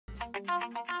Pull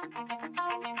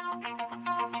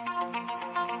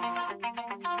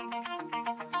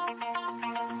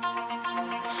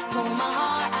my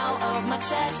heart out of my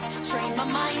chest, train my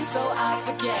mind so I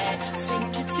forget,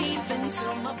 sink your teeth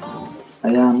into my bones.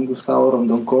 I am Gustavo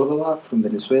Rondón Córdova from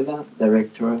Venezuela,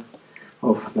 director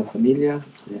of La Familia,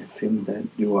 the film that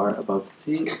you are about to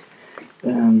see.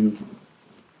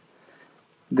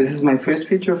 This is my first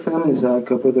feature film. It's a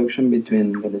co-production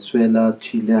between Venezuela,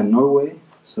 Chile, and Norway.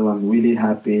 So I'm really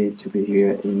happy to be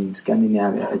here in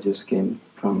Scandinavia. I just came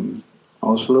from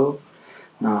Oslo.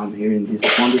 Now I'm here in this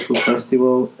wonderful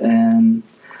festival, and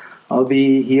I'll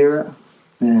be here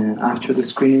after the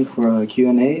screening for a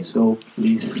Q&A, so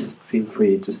please feel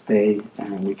free to stay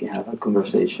and we can have a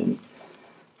conversation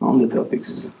on the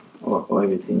topics or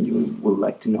everything you would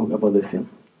like to know about the film.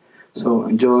 So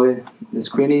enjoy the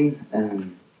screening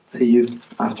and see you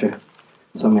after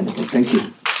some minutes. Thank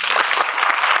you.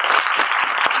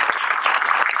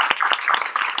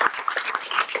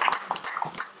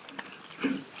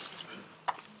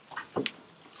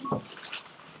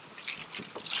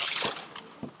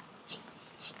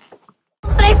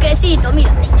 Fresquecito,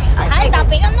 mira. Ay, está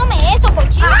pegándome eso,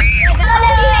 cochino. Que no le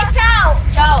dije chao.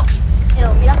 Chao.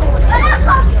 Pero mira cómo está. ¡No lo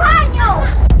acompaño!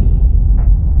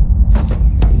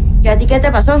 ¿Y a ti qué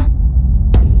te pasó?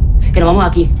 Que nos vamos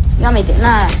aquí. No metes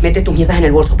nada. Mete tus mierdas en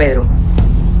el bolso, Pedro.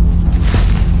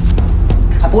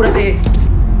 Apúrate.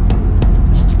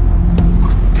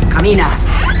 Camina.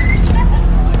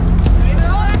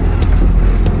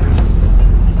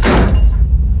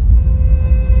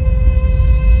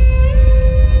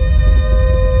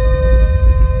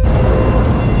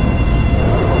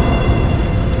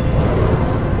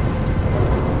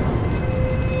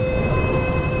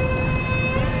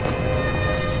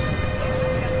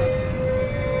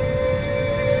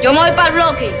 Yo me voy para el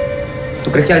bloque. ¿Tú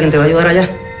crees que alguien te va a ayudar allá?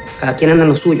 Cada quien anda en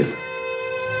lo suyo.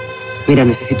 Mira,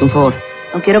 necesito un favor.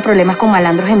 No quiero problemas con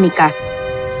malandros en mi casa.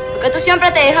 ¿Por qué tú siempre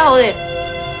te dejas joder?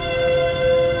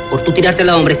 Por tú tirarte al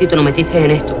lado, hombrecito, no metiste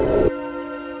en esto.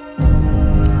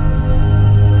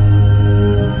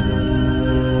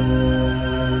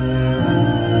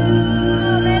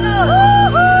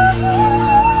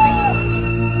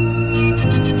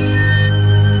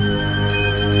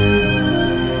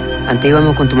 Antes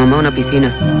íbamos con tu mamá a una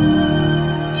piscina.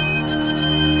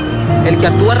 El que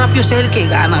actúa rápido es el que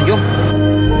gana, yo.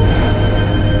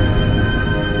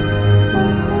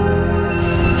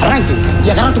 Arranque y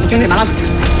agarra tu cuestión de malandro.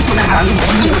 No me agarran un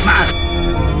más.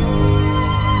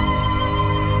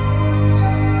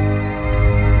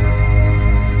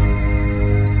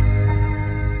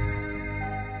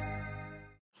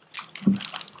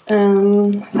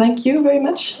 Thank you very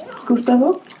much,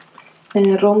 Gustavo.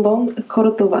 Rondón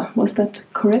Córdova, was that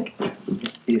correct?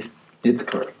 It's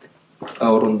correct.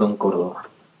 Gustavo Rondón Córdova.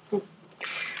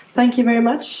 Thank you very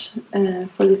much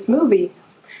for this movie,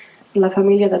 La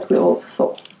Familia, that we all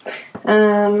saw.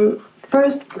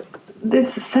 First,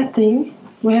 this setting,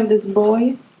 we have this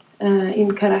boy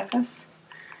in Caracas,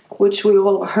 which we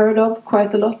all heard of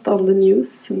quite a lot on the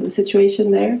news and the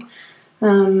situation there.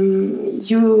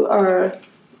 You are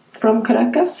from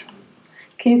Caracas.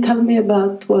 Can you tell me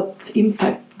about what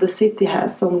impact the city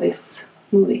has on this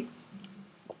movie?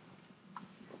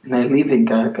 And I live in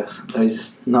Caracas. That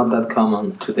is not that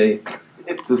common today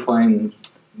to find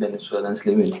Venezuelans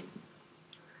living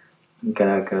in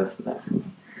Caracas.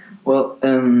 Well,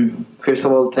 first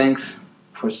of all, thanks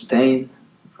for staying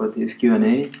for this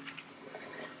Q&A.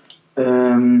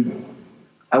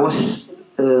 I was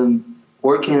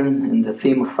working in the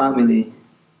theme of family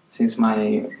since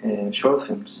my short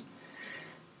films.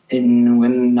 And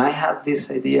when I had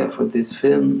this idea for this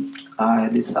film, I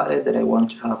decided that I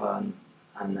want to have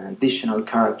an additional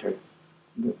character,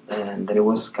 and that it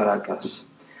was Caracas.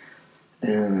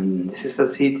 And this is a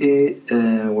city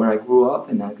where I grew up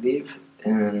and I live,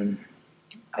 and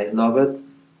I love it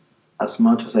as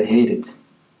much as I hate it.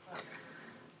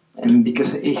 And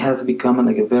because it has become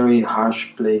like a very harsh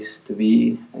place to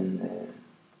be in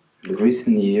the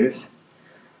recent years,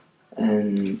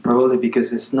 and probably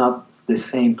because it's not the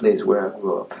same place where I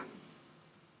grew up.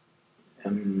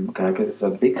 Caracas is a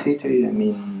big city. I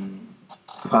mean,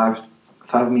 5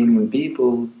 million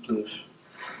people plus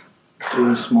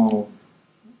two smaller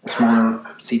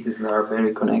cities that are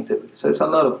very connected. So it's a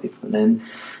lot of people. And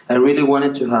I really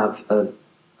wanted to have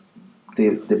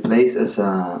the place as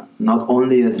not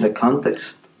only as a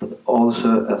context, but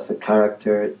also as a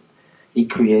character. It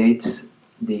creates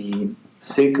the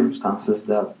circumstances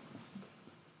that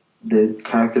the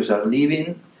characters are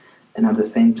living, and at the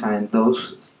same time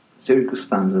those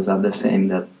circumstances are the same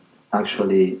that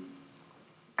actually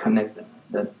connect them,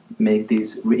 that make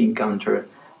this re-encounter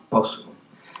possible.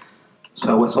 So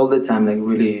I was all the time like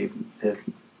really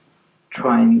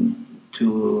trying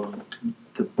to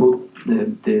put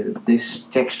this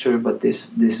texture, but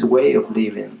this way of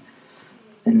living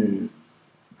in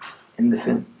the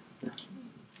film.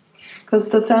 Because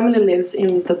the family lives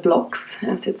in the blocks,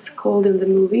 as it's called in the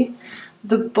movie.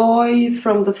 The boy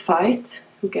from the fight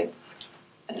who gets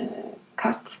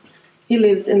cut, he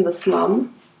lives in the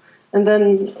slum. And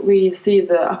then we see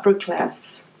the upper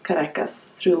class Caracas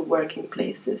through working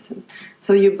places. And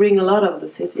so you bring a lot of the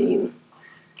city in.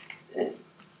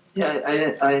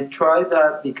 Yeah, I tried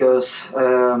that because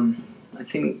I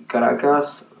think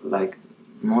Caracas, like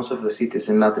most of the cities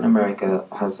in Latin America,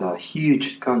 has a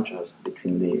huge contrast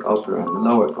between the upper and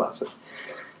lower classes.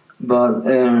 But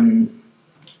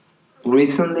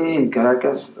recently in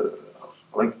Caracas,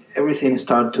 like everything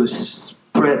started to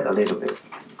spread a little bit.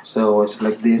 So it's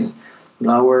like these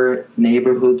lower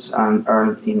neighborhoods and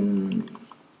are in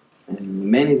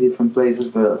many different places,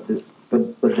 but the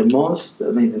most,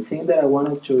 I mean, the thing that I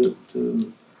wanted to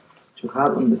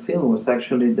have on the film was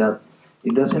actually that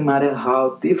it doesn't matter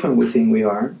how different we think we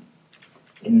are.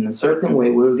 In a certain way,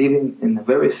 we're living in a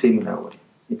very similar way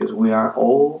because we are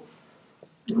all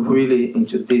really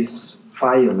into this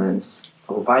violence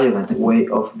or violent way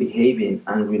of behaving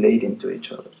and relating to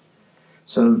each other.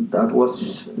 So that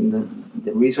was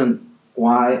the reason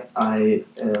why I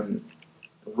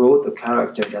wrote a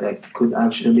character that I could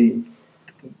actually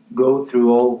go through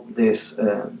all these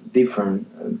different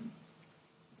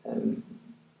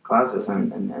classes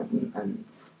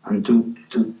and to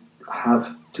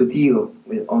have to deal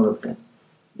with all of them,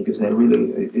 because I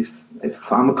really,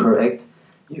 if I'm correct,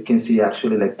 you can see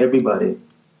actually like everybody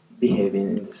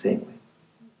behaving in the same way.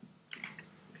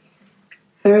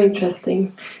 Very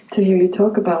interesting to hear you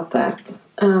talk about that.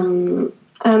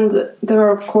 And there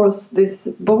are, of course, this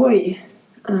boy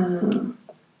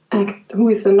who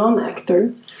is a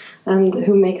non-actor and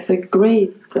who makes a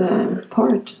great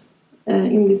part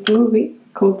in this movie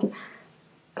called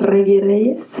Reggie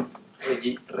Reyes.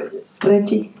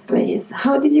 Reggie Reyes.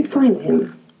 How did you find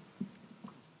him?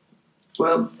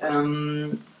 Well,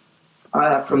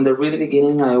 from the really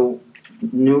beginning, I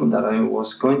knew that I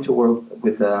was going to work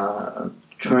with a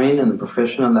trained and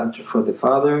professional actor for the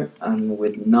father and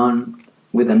with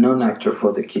a non-actor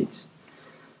for the kids.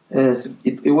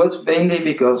 It was mainly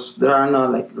because there are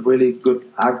not like really good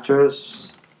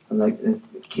actors, like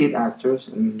kid actors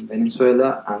in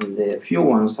Venezuela, and the few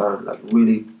ones are like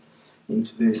really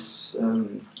into this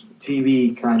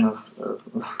TV kind of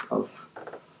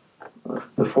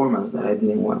performance that I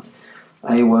didn't want.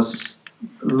 I was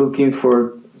looking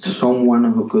for someone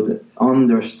who could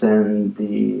understand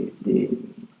the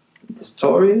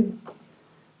story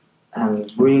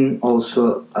and bring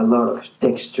also a lot of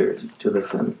texture to the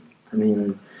film. I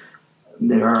mean,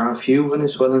 there are a few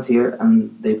Venezuelans here,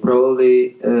 and they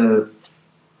probably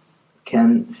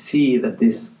can see that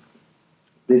these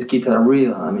kids are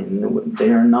real. I mean, they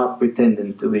are not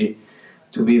pretending to be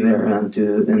there and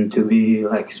to be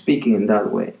like speaking in that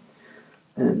way.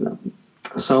 And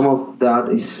some of that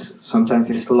is sometimes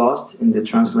lost in the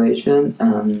translation,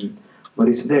 but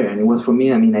it's there. And it was for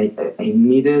me. I mean, I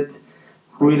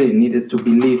really needed to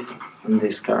believe in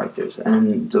these characters,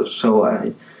 and so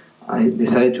I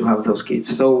decided to have those kids.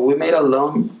 So we made a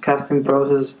long casting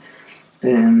process.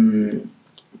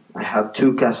 I had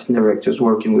 2 casting directors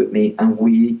working with me, and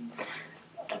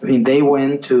they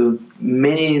went to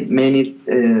many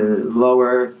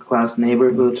lower class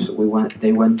neighborhoods.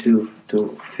 They went to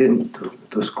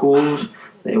schools.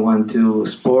 They went to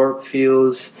sport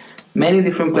fields, many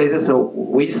different places. So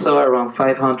we saw around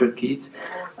 500 kids,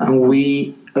 and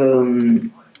we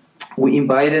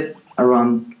invited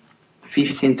around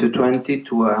 15 to 20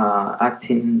 to an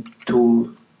acting tool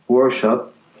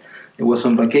workshop. It was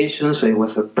on vacation, so it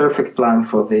was a perfect plan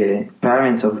for the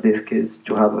parents of these kids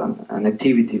to have an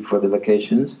activity for the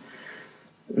vacations.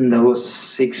 And that was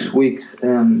 6 weeks,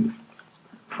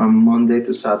 from Monday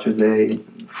to Saturday,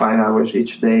 5 hours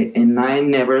each day. And I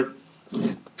never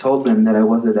told them that I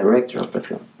was the director of the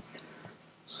film.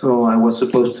 So I was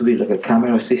supposed to be like a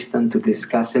camera assistant to these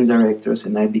casting directors,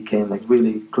 and I became like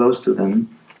really close to them.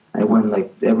 I went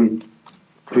like every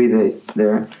 3 days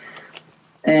there.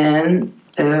 And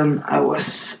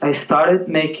I started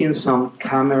making some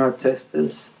camera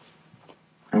tests,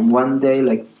 and one day,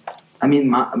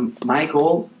 my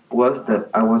goal was that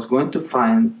I was going to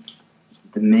find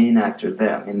the main actor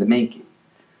there, the main kid,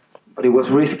 but it was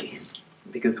risky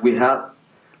because we had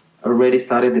already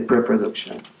started the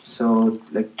pre-production. So,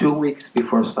 2 weeks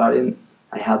before starting,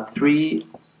 I had 3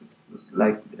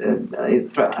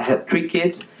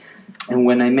 kids And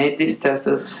when I made these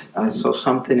tests, I saw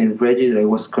something in Reggie that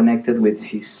was connected with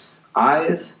his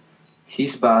eyes,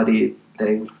 his body, that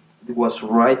it was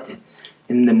right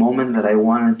in the moment that I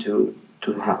wanted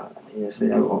to have.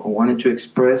 I wanted to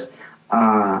express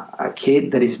a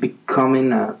kid that is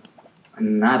becoming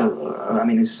an adult. I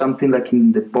mean, it's something like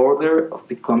in the border of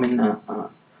becoming a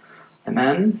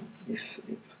man, if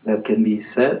that can be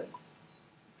said.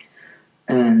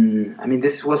 And I mean,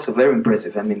 this was very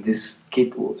impressive. I mean, this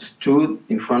kid stood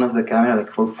in front of the camera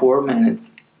like for 4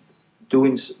 minutes,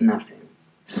 doing nothing,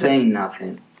 saying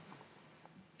nothing.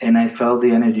 And I felt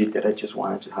the energy that I just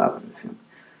wanted to have in the film.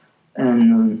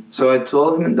 And so I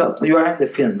told him that you are in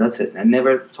the film, that's it. I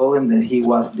never told him that he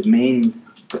was the main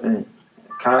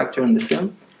character in the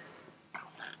film.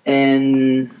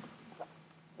 And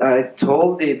I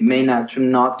told the main actor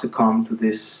not to come to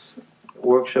this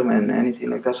workshop and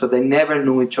anything like that. So they never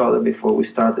knew each other before we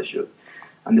started the shoot.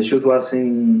 And the shoot was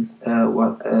in,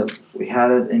 we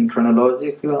had it in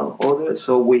chronological order,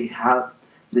 so we had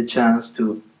the chance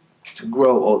to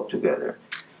grow all together.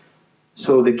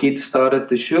 So the kid started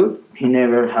to shoot. He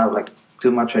never had like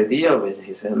too much idea of it.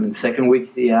 He said, in the second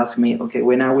week he asked me, okay,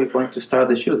 when are we going to start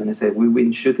the shoot? And I said, we've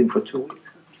been shooting for 2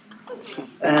 weeks.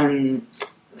 And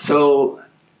so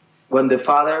when the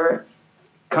father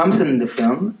comes in the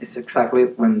film, it's exactly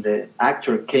when the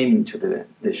actor came into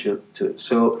the shoot too.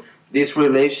 So this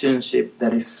relationship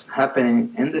that is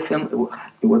happening in the film,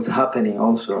 it was happening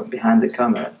also behind the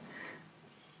cameras.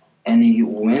 And he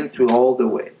went through all the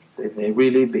way. So they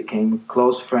really became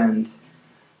close friends.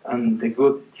 And the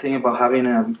good thing about having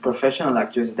a professional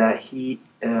actor is that he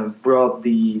brought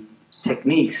the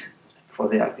techniques for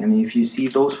the acting. I mean, if you see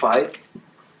those fights,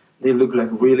 they look like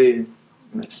really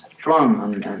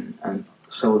strong. And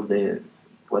so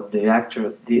what the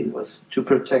actor did was to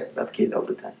protect that kid all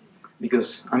the time.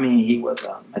 Because, I mean, he was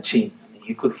a machine. I mean,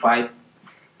 he could fight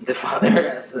the father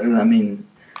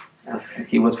as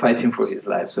he was fighting for his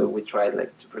life. So we tried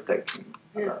like to protect him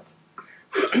a lot.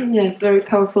 Yeah, it's very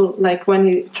powerful, like when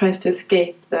he tries to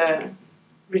escape the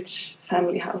rich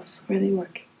family house where they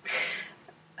work.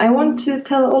 I want to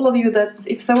tell all of you that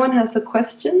if someone has a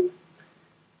question,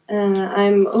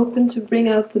 I'm open to bring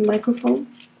out the microphone.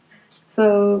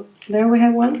 So there we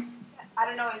have one. I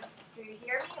don't know if do you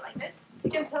hear me like this?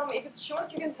 You can tell me if it's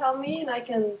short. You can tell me, and I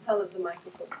can tell it the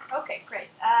microphone. Okay, great.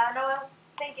 No, I was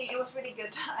thinking it was really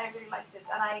good. I really liked it,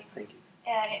 and Thank you.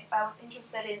 I was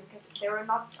interested in because there were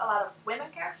not a lot of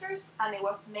women characters, and it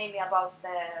was mainly about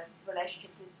the relationship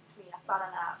between a son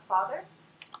and a father.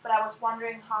 But I was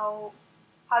wondering how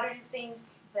do you think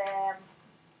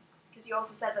because you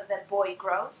also said that the boy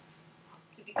grows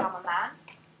to become a man.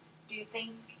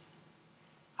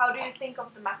 How do you think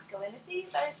of the masculinity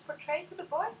that is portrayed to the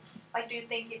boy? Like, do you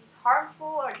think it's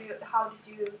harmful, or how did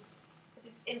you? Because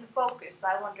it's in the focus.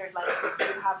 I wondered, like, do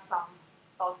you have some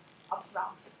thoughts up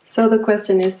around it? So the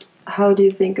question is, how do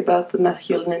you think about the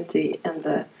masculinity and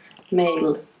the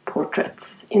male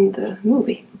portraits in the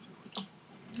movie?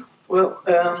 Well,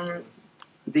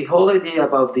 the whole idea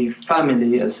about the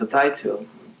family as a title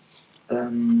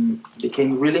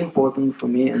became really important for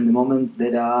me in the moment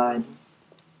that I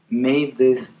made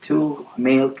these two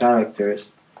male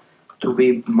characters to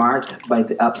be marked by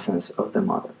the absence of the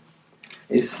mother.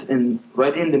 It's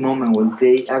right in the moment when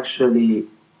they actually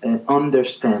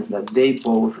understand that they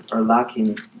both are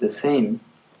lacking the same,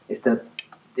 is that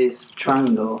this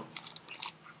triangle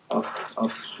of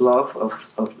love,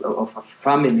 of a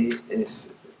family,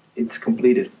 it's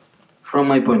completed, from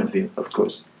my point of view, of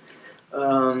course.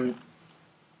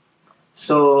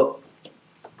 So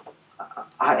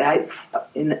I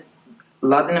in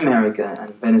Latin America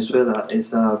and Venezuela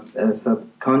is a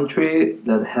country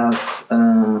that has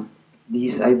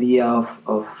this idea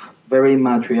of very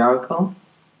matriarchal.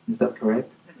 Is that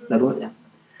correct? That one, yeah.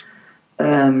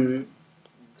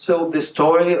 So the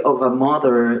story of a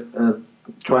mother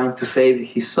trying to save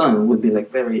his son would be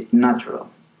like very natural.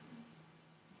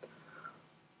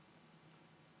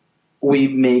 We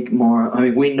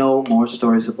know more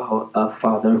stories about a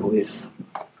father who is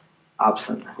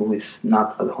absent, who is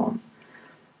not at home.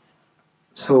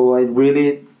 So I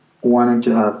really wanted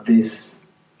to have these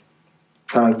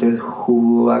characters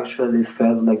who actually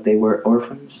felt like they were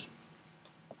orphans.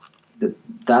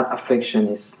 That affection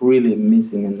is really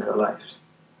missing in their lives.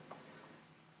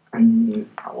 And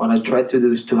what I tried to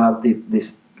do is to have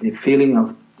the feeling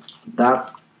of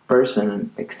that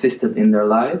person existed in their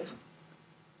life,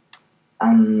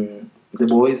 and the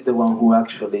boy is the one who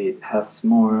actually has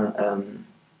more,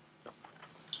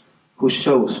 who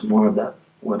shows more of that,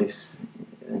 what is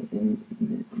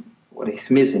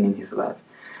missing in his life.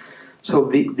 So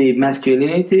the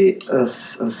masculinity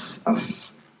as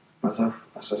a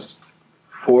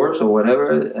force or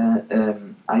whatever,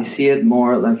 I see it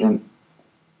more like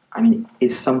I mean,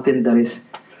 it's something that is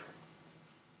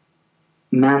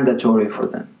mandatory for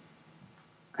them.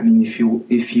 I mean,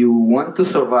 if you want to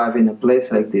survive in a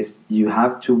place like this, you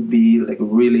have to be like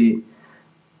really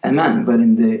a man. But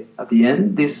at the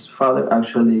end, this father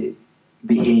actually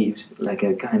behaves like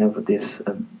a kind of this.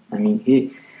 I mean,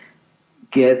 he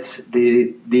gets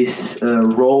this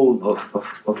role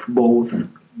of both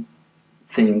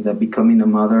things, that becoming a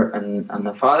mother and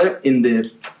a father in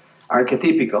the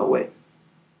archetypical way.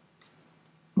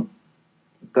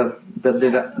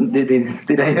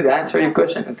 Did I answer your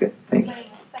question? Okay, thanks.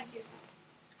 Thank you.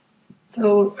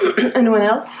 So, anyone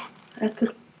else?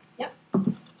 Yeah.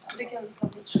 We can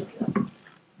probably check it out.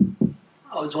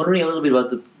 I was wondering a little bit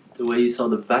about the way you saw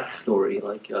the backstory,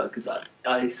 like, because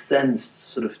I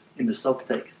sensed sort of in the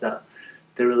subtext that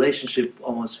the relationship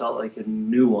almost felt like a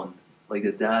new one. Like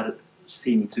the dad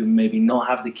seemed to maybe not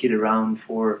have the kid around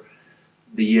for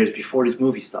the years before this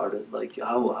movie started. Like,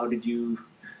 how did you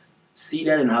see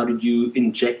that, and how did you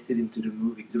inject it into the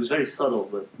movie? Because it was very subtle,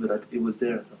 but it was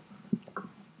there.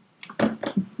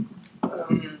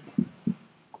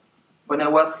 When I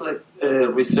was like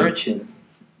researching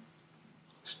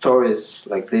stories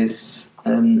like this,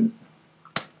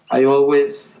 I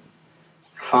always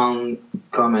found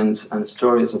comments and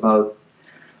stories about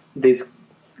these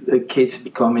kids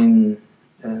becoming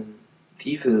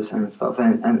thieves and stuff,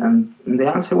 and the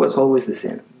answer was always the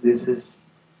same. This is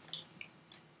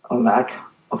a lack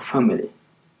of family,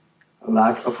 a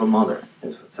lack of a mother.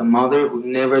 It's a mother who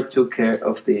never took care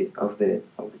of the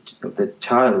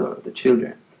child or the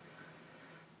children.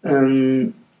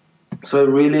 So I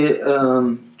really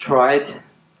tried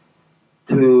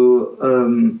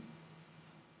to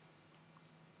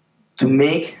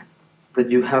make that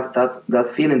you have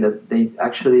that feeling that they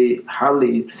actually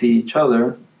hardly see each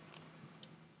other,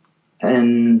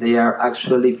 and they are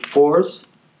actually forced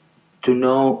to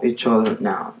know each other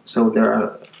now. So there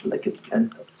are like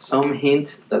some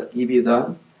hints that give you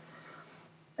that,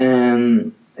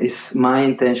 and it's my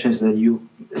intention is that you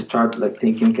start like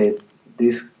thinking, okay,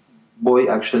 this boy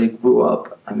actually grew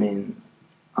up, I mean,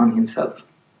 on himself.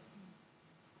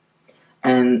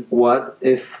 And what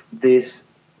if this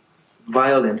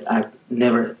violent act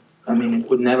never, I mean, it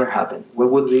would never happen? What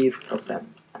would be of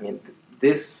them? I mean,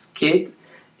 this kid,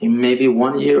 in maybe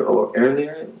 1 year or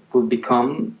earlier, would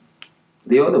become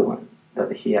the other one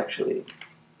that he actually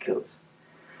kills.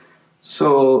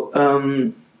 So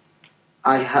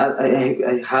I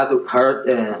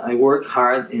worked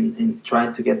hard in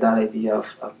trying to get that idea of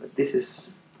this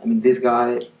is, I mean, this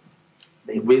guy,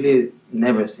 they really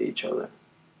never see each other.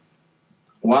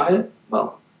 Why?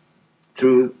 Well,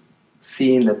 through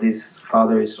seeing that this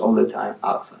father is all the time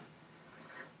outside.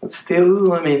 But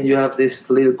still, I mean, you have this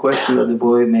little question that the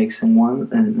boy makes in one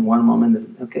moment.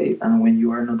 That, okay, and when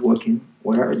you are not working,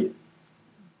 where are you?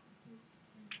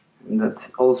 And that's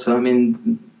also, I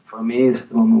mean, for me, it's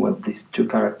the moment when these two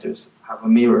characters have a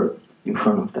mirror in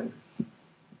front of them.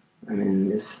 I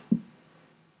mean,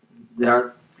 there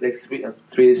are like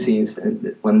three scenes,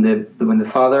 and when the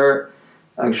father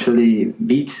actually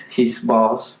beats his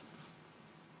boss,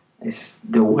 it's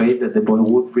the way that the boy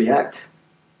would react.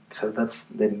 So that's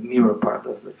the mirror part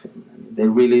of the film. I mean, they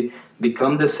really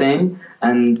become the same,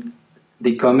 and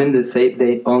becoming the same,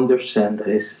 they understand that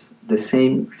it's the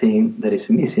same thing that is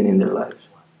missing in their lives.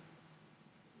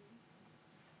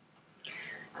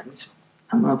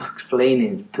 I'm not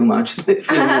explaining too much.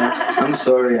 I'm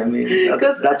sorry. I mean,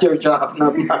 that's your job,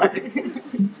 not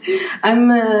mine.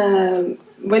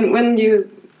 When you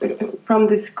from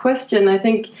this question, I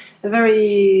think a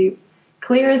very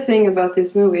clear thing about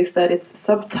this movie is that it's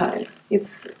subtle.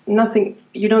 It's nothing.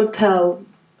 You don't tell.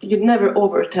 You never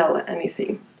overtell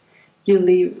anything. You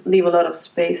leave a lot of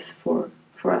space for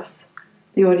us,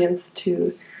 the audience,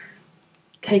 to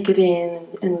take it in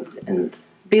and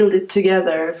build it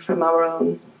together from our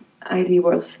own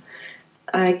ideas.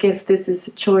 I guess this is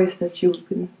a choice that you've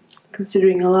been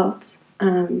considering a lot.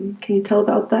 Can you tell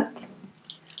about that?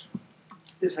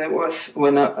 Yes, I was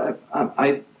when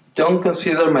I don't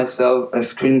consider myself a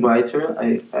screenwriter.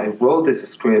 I wrote this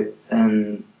script,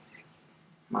 and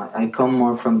I come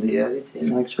more from the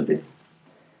editing actually,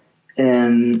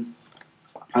 and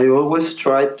I always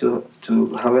tried to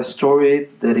have a story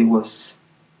that it was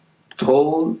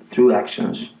told through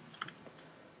actions,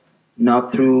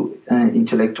 not through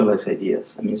intellectualized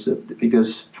ideas. I mean, so,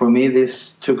 because for me,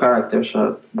 these two characters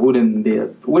wouldn't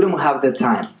have the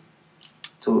time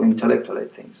to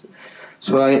intellectualize things.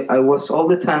 So I was all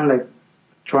the time like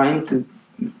trying to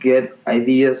get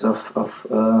ideas of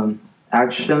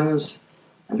actions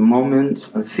and moments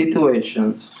and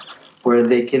situations where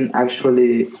they can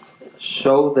actually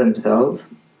show themselves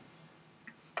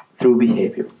through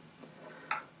behavior.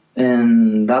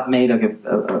 And that made like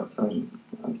a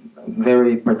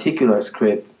very particular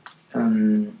script.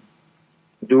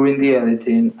 During the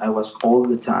editing, I was all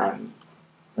the time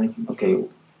like, okay,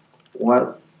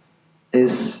 what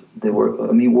is the work?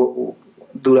 I mean,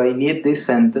 do I need this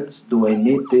sentence? Do I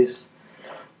need this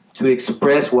to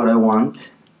express what I want?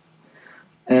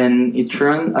 And it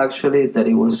turned actually that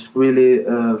it was really,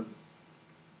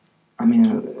 I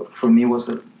mean, for me it was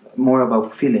more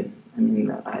about feeling. I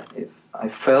mean, I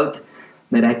felt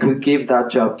that I could give that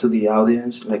job to the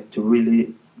audience, like to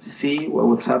really see what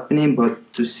was happening,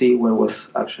 but to see what was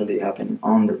actually happening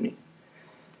underneath.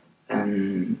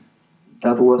 And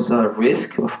that was a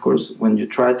risk, of course. When you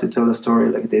try to tell a story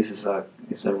like this,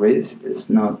 it's a risk. It's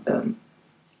not. I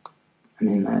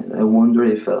mean, I wonder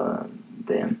if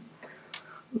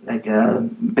like a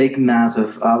big mass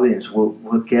of audience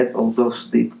will get all those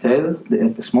details,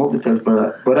 the small details.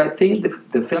 But I think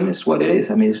the film is what it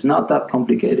is. I mean, it's not that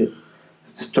complicated.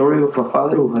 It's the story of a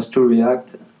father who has to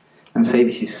react and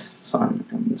save his son.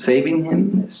 And saving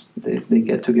him is they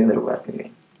get together back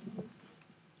again.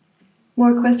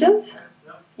 More questions?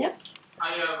 Yeah.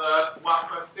 I have one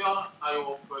question. I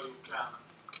hope you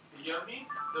can hear me.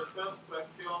 The first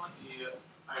question is,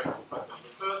 I have two questions.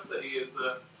 The first is,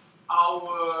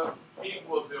 how big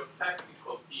was your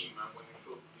technical team when you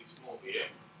shot this movie?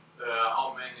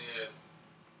 How many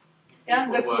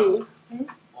people were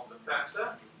on the set?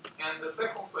 And the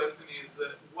second question is,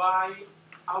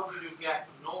 how did you get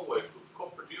to Norway to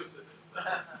co-produce it?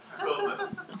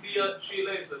 Because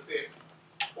Chile is the same,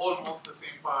 almost the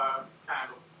same kind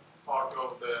of part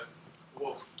of the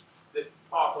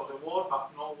world, but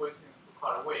Norway seems too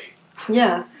far away.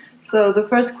 Yeah. So the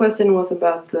first question was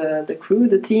about the crew,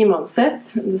 the team on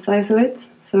set, and the size of it.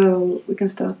 So we can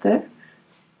start there.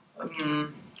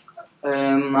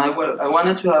 I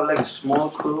wanted to have like a small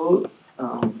crew,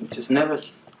 which is never.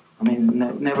 I mean,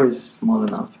 never is small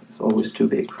enough. It's always too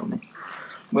big for me.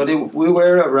 But we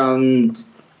were around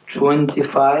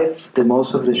 25 the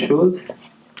most of the shoot.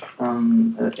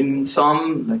 In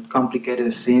some like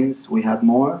complicated scenes, we had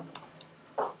more.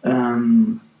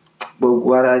 But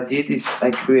what I did is I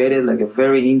created like a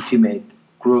very intimate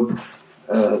group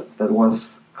that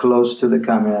was close to the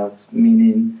cameras,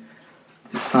 meaning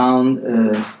the sound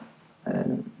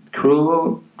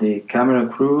crew, the camera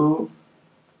crew,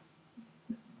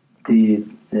 the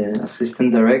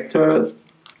assistant director,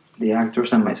 the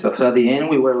actors, and myself. So at the end,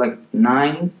 we were like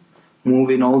 9,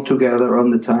 moving all together all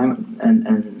the time,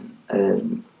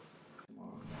 and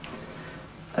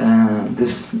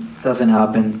this doesn't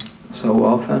happen so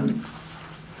often.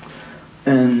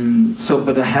 And so,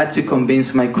 but I had to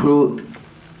convince my crew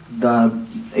that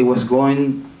it was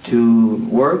going to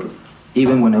work,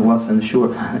 even when I wasn't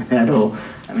sure at all.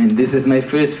 I mean, this is my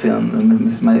first film. I mean,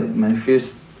 it's my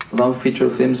first long feature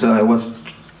film, so I was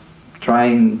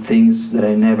trying things that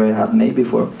I never had made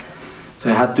before. So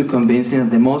I had to convince him.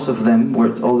 The most of them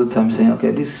were all the time saying,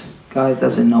 "Okay, this guy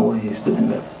doesn't know what he's doing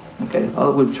there. Okay, I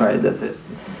will try it. That's it."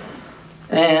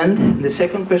 And the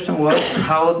second question was,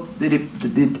 how did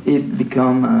it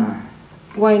become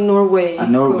why Norway a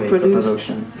Norway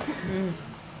co-production?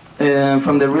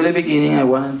 From the really beginning, I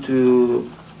wanted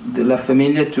the La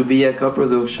Familia to be a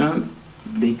co-production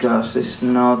because it's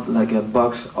not like a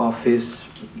box office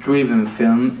driven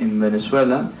film in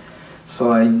Venezuela.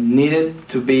 So I needed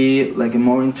to be like a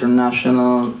more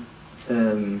international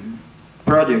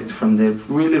project from the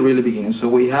really beginning. So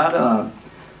we had a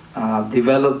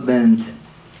development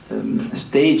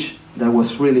stage that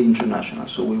was really international.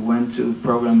 So we went to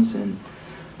programs and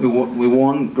we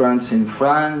won grants in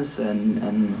France and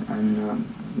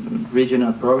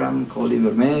regional program called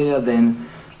Ibermedia. Then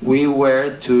we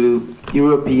were to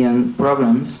European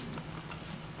programs,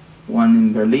 one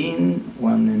in Berlin,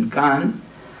 one in Cannes,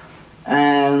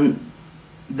 and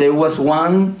there was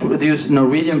one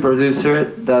Norwegian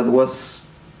producer that was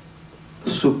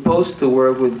supposed to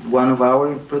work with one of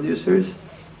our producers,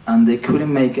 and they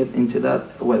couldn't make it into that.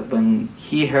 When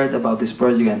he heard about this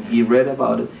project and he read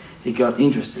about it, he got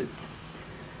interested.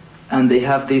 And they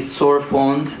have this SOR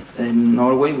fund in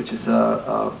Norway, which is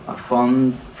a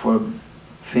fund for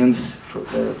films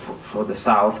for the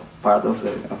south part of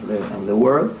the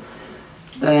world.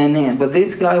 But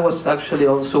this guy was actually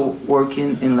also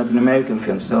working in Latin American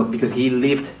films, so because he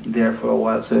lived there for a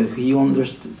while, so he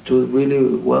understood really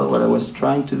well what I was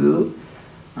trying to do,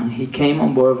 and he came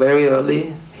on board very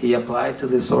early. He applied to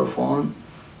the SOR fund.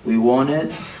 We won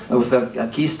it, It was a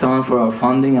keystone for our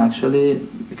funding, actually,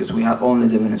 because we had only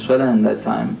the Venezuelan at that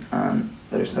time, and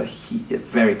there's a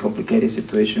very complicated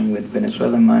situation with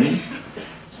Venezuelan money.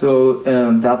 So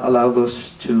that allowed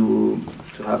us to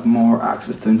have more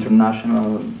access to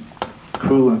international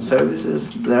crew and services.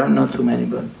 There are not too many,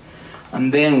 but...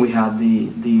 And then we had the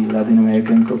Latin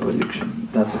American co-production.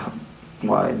 That's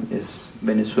why it's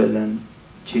Venezuelan,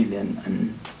 Chilean,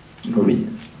 and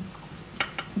Norwegian.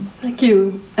 Thank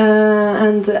you.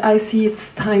 And I see it's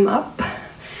time up.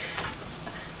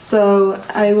 So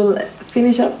I will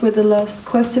finish up with the last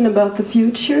question about the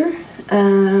future.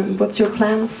 What's your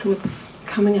plans? What's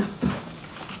coming up?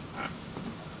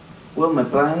 Well, my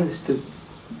plan is to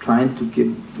trying to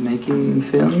keep making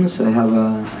films. I have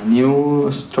a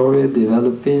new story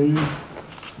developing,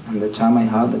 and the time I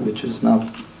had, which is not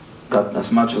that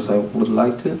as much as I would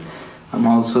like to. I'm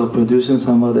also producing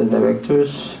some other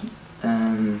directors,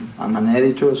 and I'm an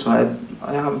editor, so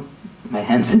I have my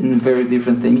hands in very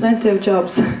different things. Plenty of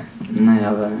jobs. And I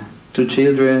have 2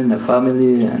 children, a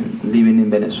family, and living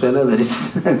in Venezuela. That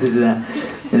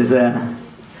is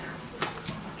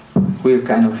we're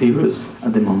kind of heroes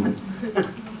at the moment.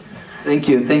 Thank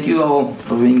you all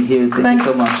for being here. Thank you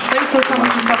so much. Thanks for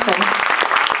coming to Stockholm.